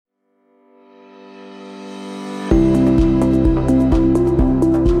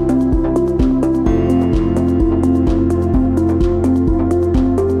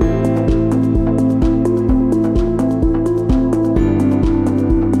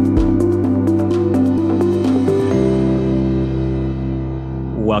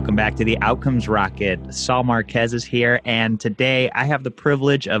Welcome back to the Outcomes Rocket. Saul Marquez is here, and today I have the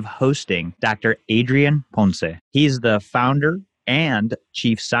privilege of hosting Dr. Adrian Ponce. He's the founder and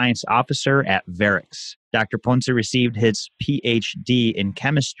chief science officer at Verix. Dr. Ponce received his PhD in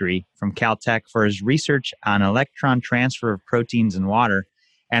chemistry from Caltech for his research on electron transfer of proteins in water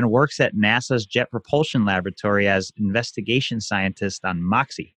and works at NASA's Jet Propulsion Laboratory as investigation scientist on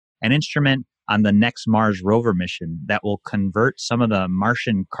MOXIE, an instrument on the next Mars rover mission that will convert some of the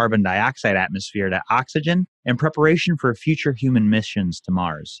Martian carbon dioxide atmosphere to oxygen in preparation for future human missions to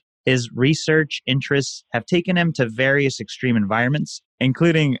Mars. His research interests have taken him to various extreme environments,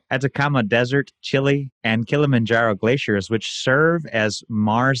 including Atacama Desert, Chile, and Kilimanjaro glaciers, which serve as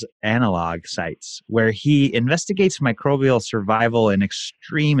Mars analog sites, where he investigates microbial survival in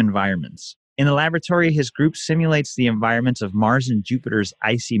extreme environments. In the laboratory, his group simulates the environments of Mars and Jupiter's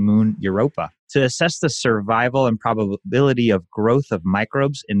icy moon Europa to assess the survival and probability of growth of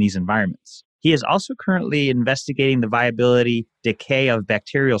microbes in these environments. He is also currently investigating the viability decay of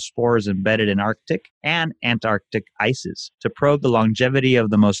bacterial spores embedded in Arctic and Antarctic ices to probe the longevity of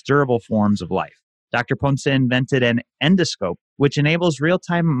the most durable forms of life. Dr. Ponce invented an endoscope, which enables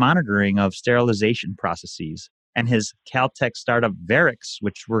real-time monitoring of sterilization processes. And his Caltech startup Verix,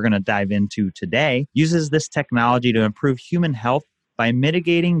 which we're going to dive into today, uses this technology to improve human health by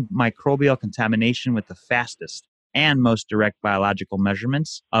mitigating microbial contamination with the fastest and most direct biological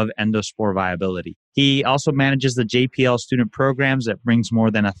measurements of endospore viability. He also manages the JPL student programs that brings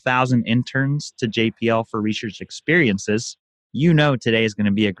more than 1,000 interns to JPL for research experiences. You know today is going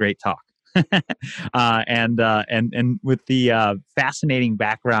to be a great talk. And with the fascinating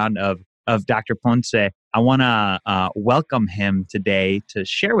background of Dr. Ponce, I want to welcome him today to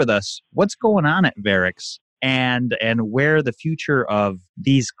share with us what's going on at Verix and where the future of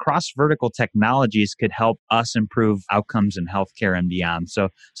these cross-vertical technologies could help us improve outcomes in healthcare and beyond. So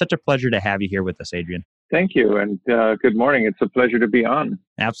such a pleasure to have you here with us, Adrian. Thank you, and good morning. It's a pleasure to be on.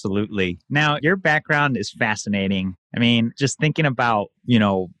 Absolutely. Now, your background is fascinating. I mean, just thinking about,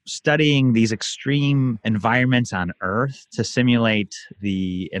 studying these extreme environments on Earth to simulate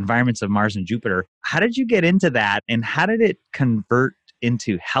the environments of Mars and Jupiter. How did you get into that, and how did it convert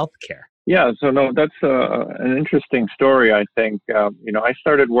into healthcare? Yeah, so no, that's an interesting story, I think. I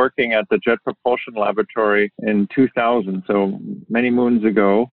started working at the Jet Propulsion Laboratory in 2000, so many moons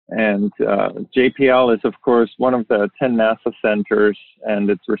ago. And JPL is, of course, one of the 10 NASA centers, and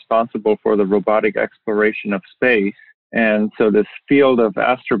it's responsible for the robotic exploration of space. And so this field of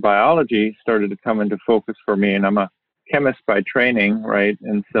astrobiology started to come into focus for me, and I'm a chemist by training, right?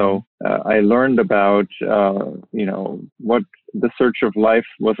 And so I learned about, what the search of life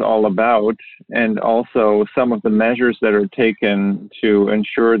was all about, and also some of the measures that are taken to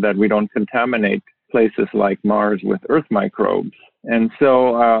ensure that we don't contaminate places like Mars with Earth microbes. And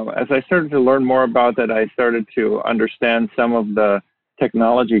so as I started to learn more about that, I started to understand some of the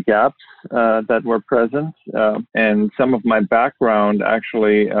technology gaps that were present. And some of my background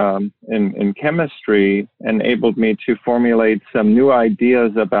actually in chemistry enabled me to formulate some new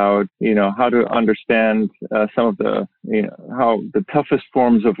ideas about, how to understand some of the, how the toughest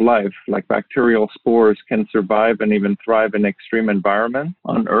forms of life, like bacterial spores, can survive and even thrive in extreme environments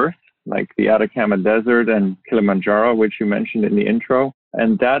on Earth, like the Atacama Desert and Kilimanjaro, which you mentioned in the intro.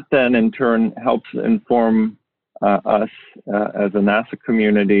 And that then in turn helps inform us as a NASA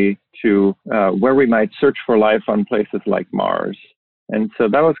community to where we might search for life on places like Mars. And so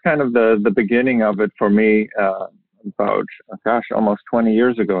that was kind of the beginning of it for me about, almost 20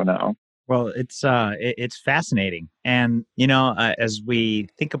 years ago now. Well, it's fascinating. And, as we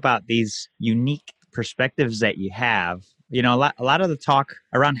think about these unique perspectives that you have, a lot of the talk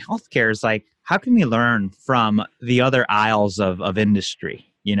around healthcare is like, how can we learn from the other aisles of industry?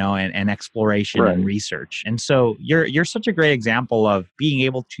 And exploration Right. and research. And so you're such a great example of being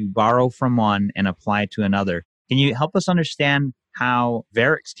able to borrow from one and apply it to another. Can you help us understand how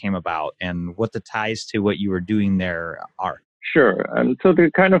Verix came about and what the ties to what you were doing there are? Sure. And so the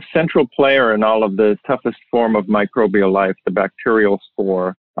kind of central player in all of the toughest form of microbial life, the bacterial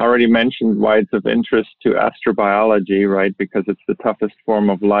spore, I already mentioned why it's of interest to astrobiology, right? Because it's the toughest form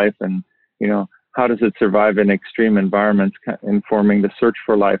of life, and, how does it survive in extreme environments, informing the search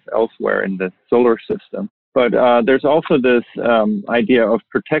for life elsewhere in the solar system? But there's also this idea of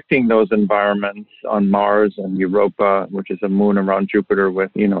protecting those environments on Mars and Europa, which is a moon around Jupiter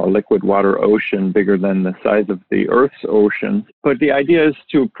with, a liquid water ocean bigger than the size of the Earth's oceans. But the idea is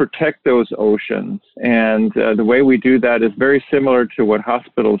to protect those oceans. And the way we do that is very similar to what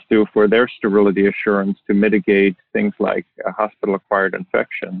hospitals do for their sterility assurance to mitigate things like hospital-acquired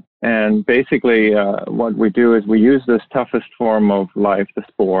infection. And basically, what we do is we use this toughest form of life, the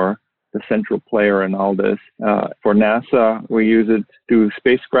spore, the central player in all this. For NASA, we use it to do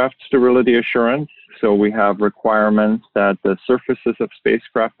spacecraft sterility assurance. So we have requirements that the surfaces of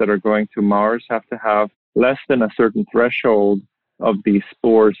spacecraft that are going to Mars have to have less than a certain threshold of these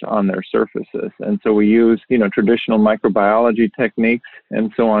spores on their surfaces. And so we use, traditional microbiology techniques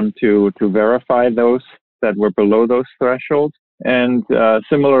and so on to verify those that were below those thresholds. And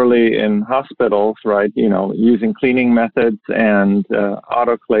similarly in hospitals, right, using cleaning methods and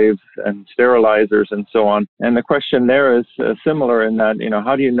autoclaves and sterilizers and so on. And the question there is similar in that,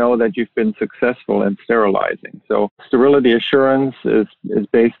 how do you know that you've been successful in sterilizing? So sterility assurance is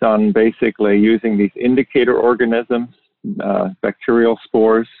based on basically using these indicator organisms, bacterial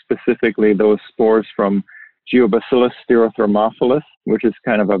spores, specifically those spores from Geobacillus styrothermophilus, which is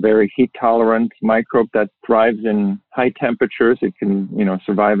kind of a very heat-tolerant microbe that thrives in high temperatures. It can,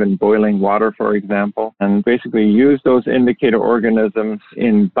 survive in boiling water, for example, and basically use those indicator organisms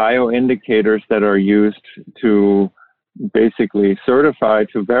in bioindicators that are used to basically certify,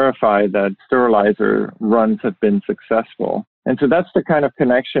 to verify that sterilizer runs have been successful. And so that's the kind of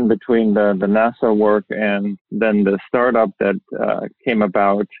connection between the NASA work and then the startup that came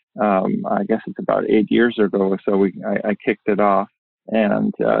about, I guess it's about 8 years ago. So I kicked it off.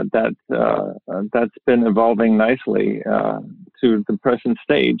 And that's been evolving nicely to the present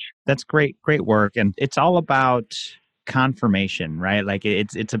stage. That's great work. And it's all about confirmation, right? Like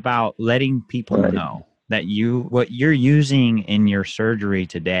it's about letting people know that what you're using in your surgery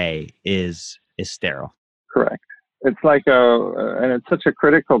today is sterile. Correct. It's like and it's such a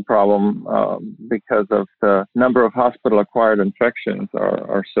critical problem because of the number of hospital-acquired infections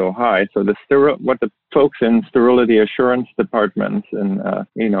are so high. So what the folks in sterility assurance departments and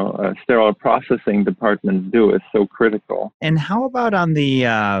sterile processing departments do is so critical. And how about on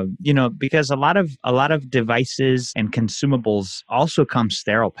the because a lot of devices and consumables also come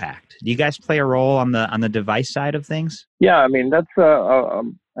sterile packed. Do you guys play a role on the device side of things? Yeah, I mean that's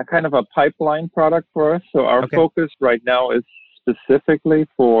a kind of a pipeline product for us. So our focus right now is specifically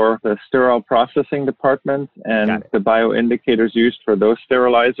for the sterile processing department and the bioindicators used for those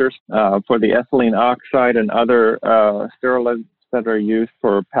sterilizers. For the ethylene oxide and other sterilizers that are used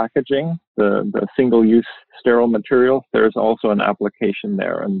for packaging, the single-use sterile materials, there's also an application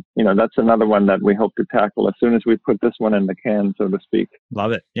there. And, that's another one that we hope to tackle as soon as we put this one in the can, so to speak.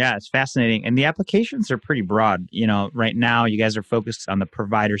 Love it. Yeah, it's fascinating. And the applications are pretty broad. Right now you guys are focused on the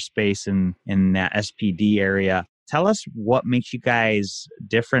provider space in that SPD area. Tell us what makes you guys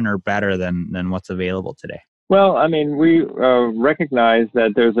different or better than what's available today. Well, I mean, we recognize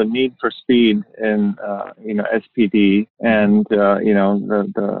that there's a need for speed in, SPD, and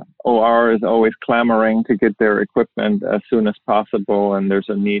the OR is always clamoring to get their equipment as soon as possible, and there's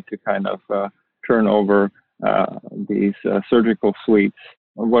a need to kind of turn over these surgical suites.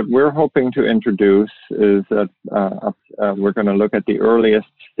 What we're hoping to introduce is that we're going to look at the earliest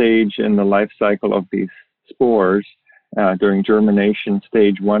stage in the life cycle of these spores during germination,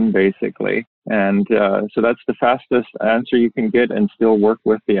 stage 1, basically. And so that's the fastest answer you can get and still work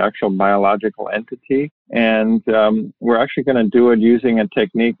with the actual biological entity. And we're actually going to do it using a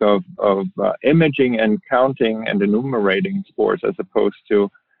technique of imaging and counting and enumerating spores as opposed to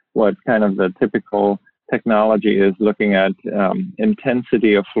what kind of the typical technology is, looking at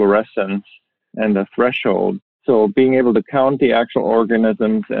intensity of fluorescence and the threshold. So being able to count the actual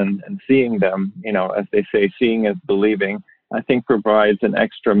organisms and seeing them, as they say, seeing is believing, I think provides an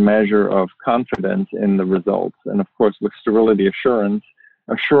extra measure of confidence in the results. And of course, with sterility assurance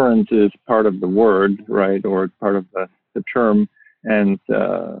is part of the word, right, or part of the term. And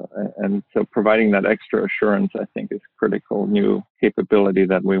so providing that extra assurance, I think, is critical new capability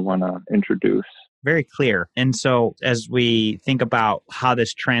that we want to introduce. Very clear. And so as we think about how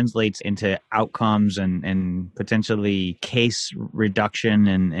this translates into outcomes and potentially case reduction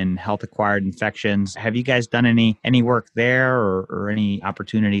and health-acquired infections, have you guys done any work there or any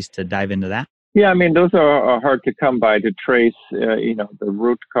opportunities to dive into that? Yeah, I mean, those are hard to come by to trace, the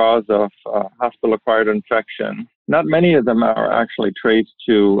root cause of hospital-acquired infection. not many of them are actually traced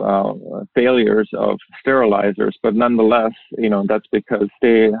to failures of sterilizers, but nonetheless, that's because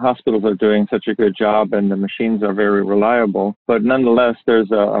the hospitals are doing such a good job and the machines are very reliable. But nonetheless,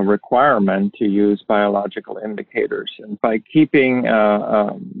 there's a requirement to use biological indicators. And by keeping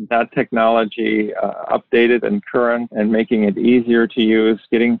that technology updated and current and making it easier to use,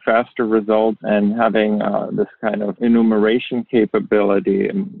 getting faster results, and having this kind of enumeration capability,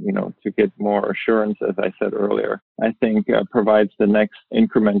 and to get more assurance, as I said earlier, I think provides the next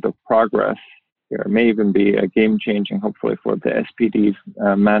increment of progress. It may even be a game-changing, hopefully, for the SPD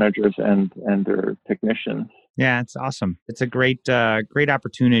managers and their technicians. Yeah, it's awesome. It's a great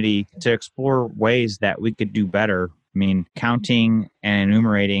opportunity to explore ways that we could do better. I mean, counting and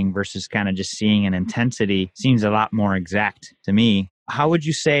enumerating versus kind of just seeing an intensity seems a lot more exact to me. How would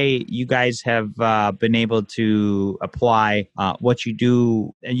you say you guys have been able to apply what you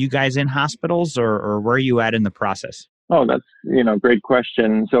do? Are you guys in hospitals, or where are you at in the process? Oh, that's, great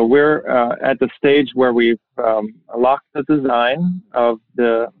question. So we're at the stage where we've locked the design of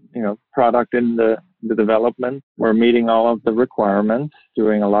the, product in the development. We're meeting all of the requirements,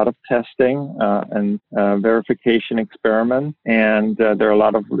 doing a lot of testing and verification experiments. And there are a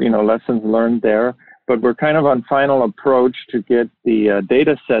lot of, lessons learned there. But we're kind of on final approach to get the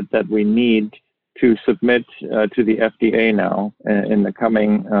data set that we need to submit to the FDA now in the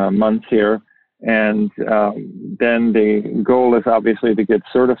coming months here. And then the goal is obviously to get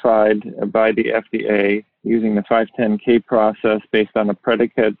certified by the FDA using the 510K process based on a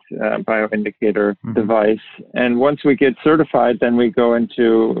predicate bioindicator device. And once we get certified, then we go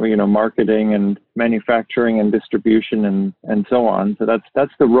into, marketing and manufacturing and distribution and so on. So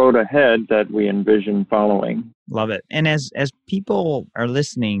that's the road ahead that we envision following. Love it. And as people are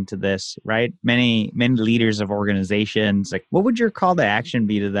listening to this, right, many leaders of organizations, like, what would your call to action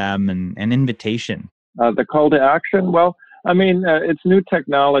be to them, and an invitation? The call to action? Well, I mean, it's new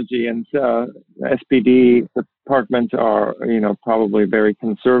technology, and SPD departments are, probably very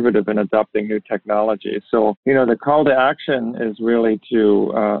conservative in adopting new technology. So, the call to action is really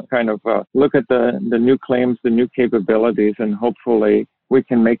to kind of look at the new claims, the new capabilities, and hopefully we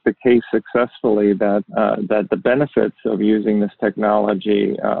can make the case successfully that the benefits of using this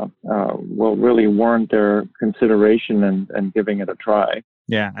technology will really warrant their consideration and giving it a try.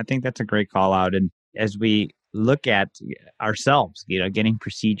 Yeah, I think that's a great call out. And as we look at ourselves, getting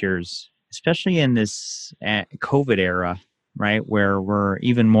procedures, especially in this COVID era, right, where we're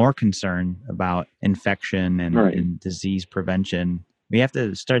even more concerned about infection and disease prevention, we have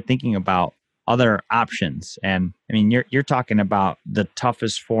to start thinking about other options. And I mean, you're talking about the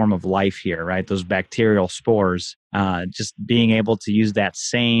toughest form of life here, right? Those bacterial spores, just being able to use that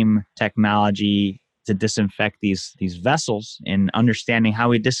same technology to disinfect these vessels and understanding how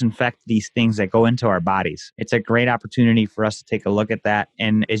we disinfect these things that go into our bodies. It's a great opportunity for us to take a look at that.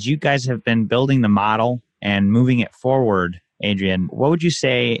 And as you guys have been building the model and moving it forward, Adrian, what would you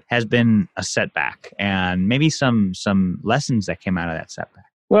say has been a setback, and maybe some lessons that came out of that setback?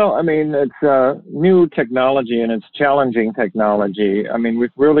 Well, I mean, it's new technology and it's challenging technology. I mean,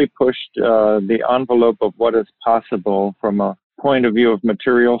 we've really pushed the envelope of what is possible from a point of view of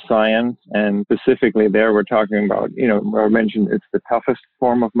material science. And specifically there, we're talking about, I mentioned it's the toughest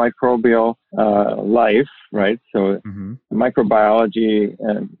form of microbial life, right? So microbiology,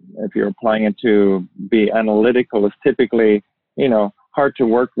 if you're applying it to be analytical, is typically, hard to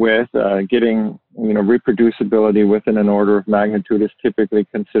work with. Getting, reproducibility within an order of magnitude is typically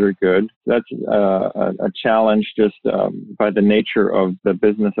considered good. That's a challenge just by the nature of the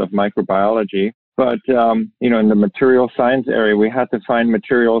business of microbiology. But, in the material science area, we had to find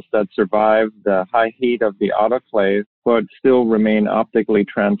materials that survive the high heat of the autoclave, but still remain optically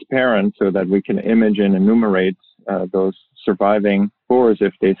transparent so that we can image and enumerate those surviving spores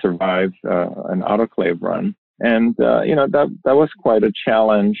if they survive an autoclave run. And, that was quite a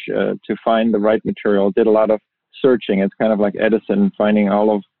challenge to find the right material. Did a lot of searching. It's kind of like Edison finding all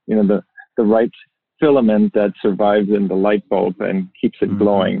of, the right filament that survives in the light bulb and keeps it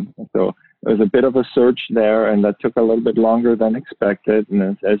glowing. So there was a bit of a search there, and that took a little bit longer than expected.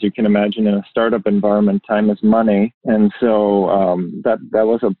 And as you can imagine, in a startup environment, time is money. And so that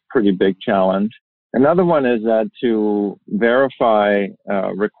was a pretty big challenge. Another one is that to verify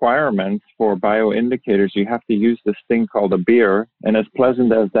requirements for bioindicators, you have to use this thing called a beer. And as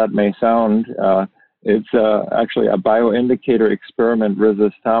pleasant as that may sound, It's actually a bioindicator experiment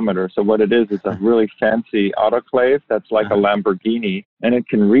resistometer. So what it is a really fancy autoclave that's like a Lamborghini, and it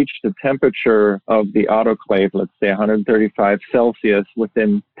can reach the temperature of the autoclave, let's say 135 Celsius,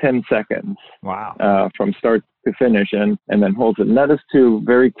 within 10 seconds. Wow. From start to finish, and then holds it. And that is to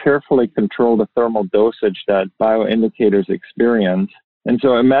very carefully control the thermal dosage that bioindicators experience. And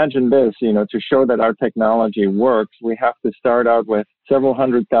so imagine this, to show that our technology works, we have to start out with several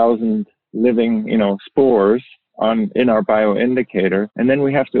 100,000 living, spores in our bioindicator. And then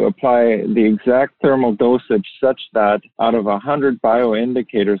we have to apply the exact thermal dosage such that out of 100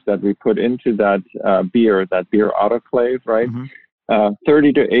 bioindicators that we put into that beer autoclave, right? Mm-hmm.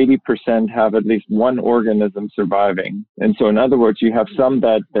 30 to 80% have at least one organism surviving. And so in other words, you have some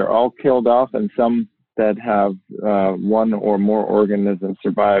that they're all killed off and some that have one or more organisms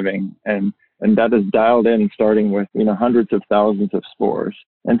surviving. And that is dialed in starting with, hundreds of thousands of spores.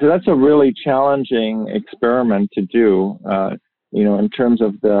 And so that's a really challenging experiment to do, in terms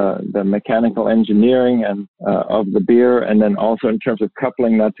of the mechanical engineering and of the beer, and then also in terms of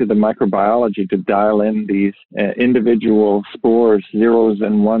coupling that to the microbiology to dial in these individual spores, zeros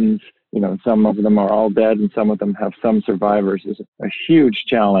and ones. Some of them are all dead and some of them have some survivors. Is a huge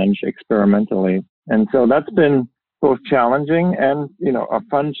challenge experimentally. And so that's been both challenging and, a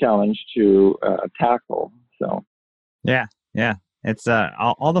fun challenge to tackle. So, yeah. It's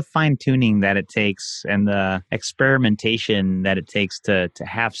all the fine tuning that it takes and the experimentation that it takes to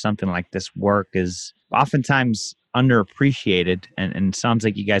have something like this work is oftentimes underappreciated. And it sounds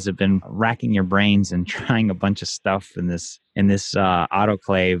like you guys have been racking your brains and trying a bunch of stuff in this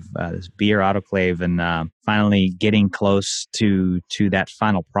autoclave, this beer autoclave, and finally getting close to that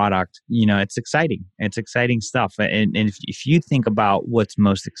final product. It's exciting. It's exciting stuff. And if you think about what's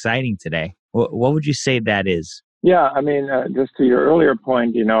most exciting today, what would you say that is? Yeah, I mean, just to your earlier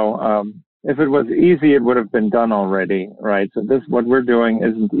point, if it was easy, it would have been done already, right? So what we're doing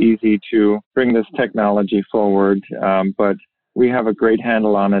isn't easy to bring this technology forward, but we have a great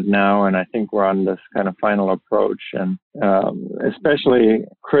handle on it now, and I think we're on this kind of final approach, and especially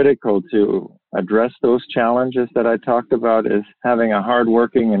critical to address those challenges that I talked about is having a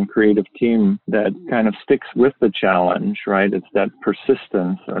hardworking and creative team that kind of sticks with the challenge, right? It's that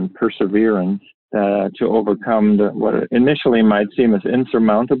persistence and perseverance to overcome what initially might seem as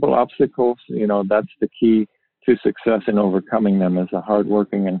insurmountable obstacles. That's the key to success in overcoming them, is a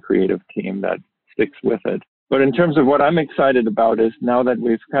hardworking and creative team that sticks with it. But in terms of what I'm excited about is now that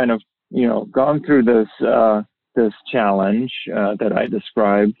we've kind of, gone through this challenge that I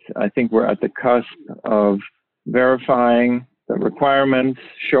described, I think we're at the cusp of verifying the requirements,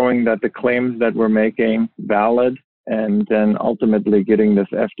 showing that the claims that we're making valid, and then ultimately getting this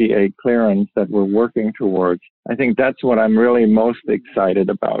FDA clearance that we're working towards. I think that's what I'm really most excited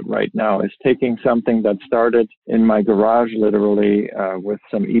about right now, is taking something that started in my garage literally with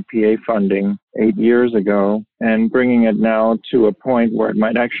some EPA funding 8 years ago and bringing it now to a point where it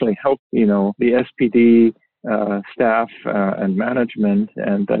might actually help, the SPD staff and management,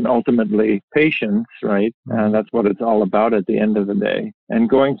 and then ultimately patients, right? And that's what it's all about at the end of the day. And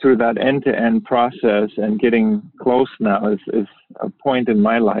going through that end-to-end process and getting close now is a point in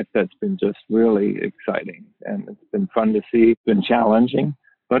my life that's been just really exciting. And it's been fun to see. It's been challenging,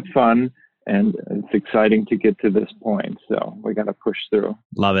 but fun. And it's exciting to get to this point. So we got to push through.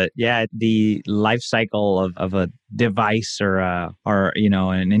 Love it. Yeah. The life cycle of a device or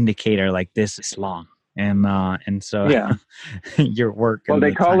an indicator like this is long. And so yeah. your work. Well,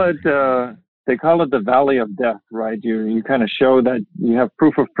 they call it the valley of death, right? You kind of show that you have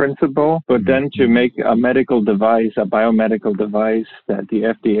proof of principle, but then to make a medical device, a biomedical device that the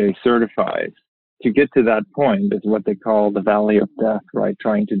FDA certifies, to get to that point is what they call the valley of death, right?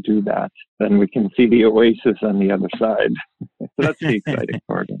 Trying to do that. Then we can see the oasis on the other side. So that's the exciting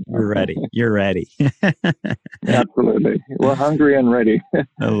part. You're ready. Absolutely. We're hungry and ready.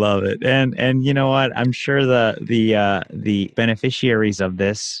 I love it. And you know what? I'm sure the beneficiaries of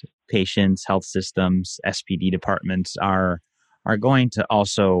this, patients, health systems, SPD departments are going to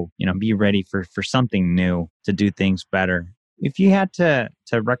also, be ready for something new to do things better. If you had to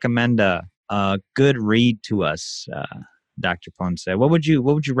recommend a good read to us, Dr. Ponce, what would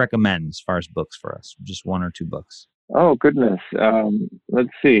you recommend as far as books for us? Just one or two books. Oh, goodness. Let's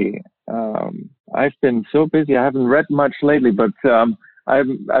see. I've been so busy. I haven't read much lately, but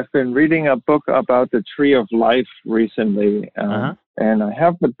I've been reading a book about the Tree of Life recently. And I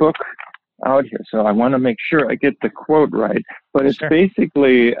have the book out here, so I want to make sure I get the quote right. But it's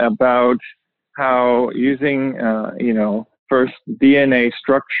basically about how using, first DNA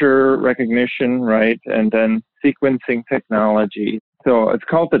structure recognition, right, and then sequencing technology So it's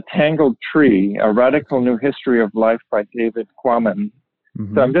called The Tangled Tree, A Radical New History of Life by David Quammen.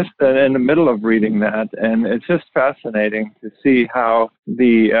 Mm-hmm. So I'm just in the middle of reading that, and it's just fascinating to see how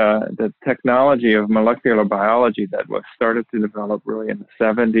the technology of molecular biology that was started to develop really in the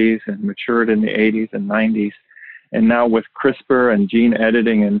 70s and matured in the 80s and 90s, and now with CRISPR and gene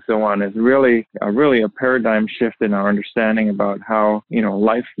editing and so on, is really a paradigm shift in our understanding about how,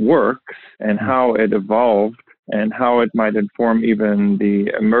 life works and how it evolved and how it might inform even the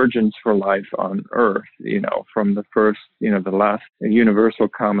emergence for life on Earth, from the first, the last universal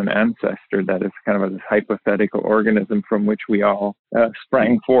common ancestor that is kind of a hypothetical organism from which we all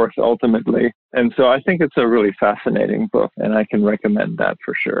sprang forth ultimately. And so I think it's a really fascinating book, and I can recommend that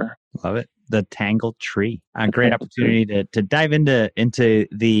for sure. Love it. The Tangled Tree. A great opportunity to dive into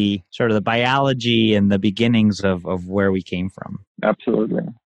the sort of the biology and the beginnings of where we came from. Absolutely.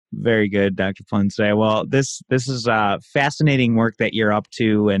 Very good, Dr. Ponce. Well, this is fascinating work that you're up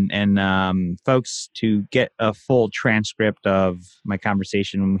to, and folks, to get a full transcript of my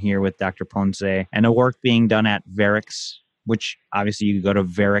conversation here with Dr. Ponce and the work being done at Verrix, which obviously you can go to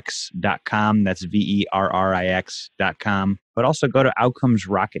verrix.com. That's VERRIX.com. But also go to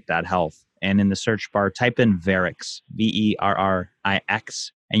outcomesrocket.health. And in the search bar, type in Verrix,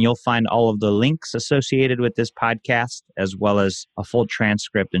 VERRIX, and you'll find all of the links associated with this podcast, as well as a full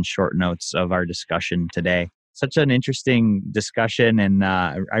transcript and short notes of our discussion today. Such an interesting discussion, and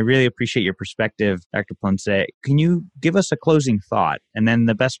I really appreciate your perspective, Dr. Ponce. Can you give us a closing thought, and then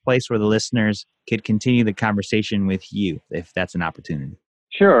the best place where the listeners could continue the conversation with you, if that's an opportunity?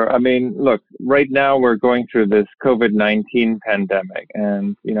 Sure. I mean, look, right now we're going through this COVID-19 pandemic,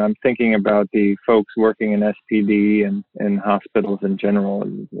 and, I'm thinking about the folks working in SPD and in hospitals in general,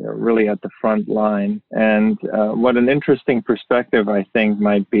 really at the front line. And what an interesting perspective I think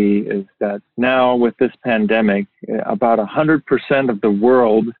might be is that now with this pandemic, about 100% of the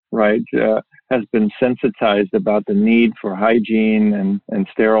world, right, has been sensitized about the need for hygiene and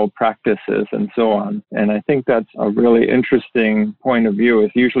sterile practices and so on. And I think that's a really interesting point of view.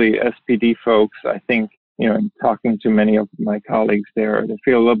 It's usually SPD folks, I think, in talking to many of my colleagues there, they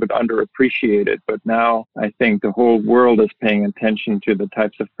feel a little bit underappreciated. But now I think the whole world is paying attention to the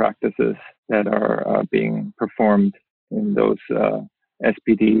types of practices that are being performed in those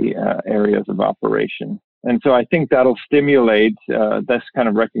SPD areas of operation. And so I think that'll stimulate this kind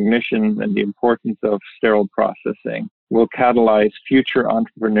of recognition and the importance of sterile processing. Will catalyze future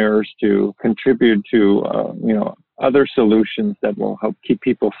entrepreneurs to contribute to, other solutions that will help keep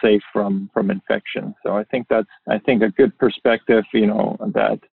people safe from infection. So I think that's a good perspective,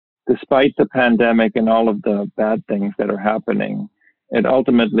 that despite the pandemic and all of the bad things that are happening, it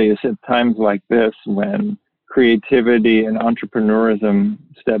ultimately is at times like this when creativity and entrepreneurism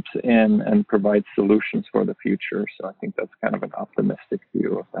steps in and provides solutions for the future. So I think that's kind of an optimistic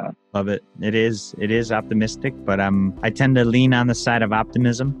view of that. Love it. It is optimistic, but I tend to lean on the side of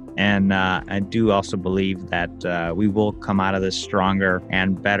optimism. And I do also believe that we will come out of this stronger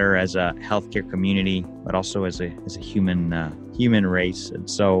and better as a healthcare community, but also as a human race. And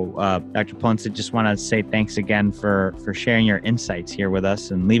so, Dr. Ponce, just want to say thanks again for sharing your insights here with us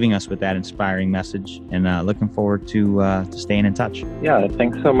and leaving us with that inspiring message. And looking forward to staying in touch. Yeah,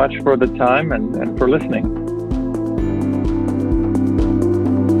 thanks so much for the time and for listening.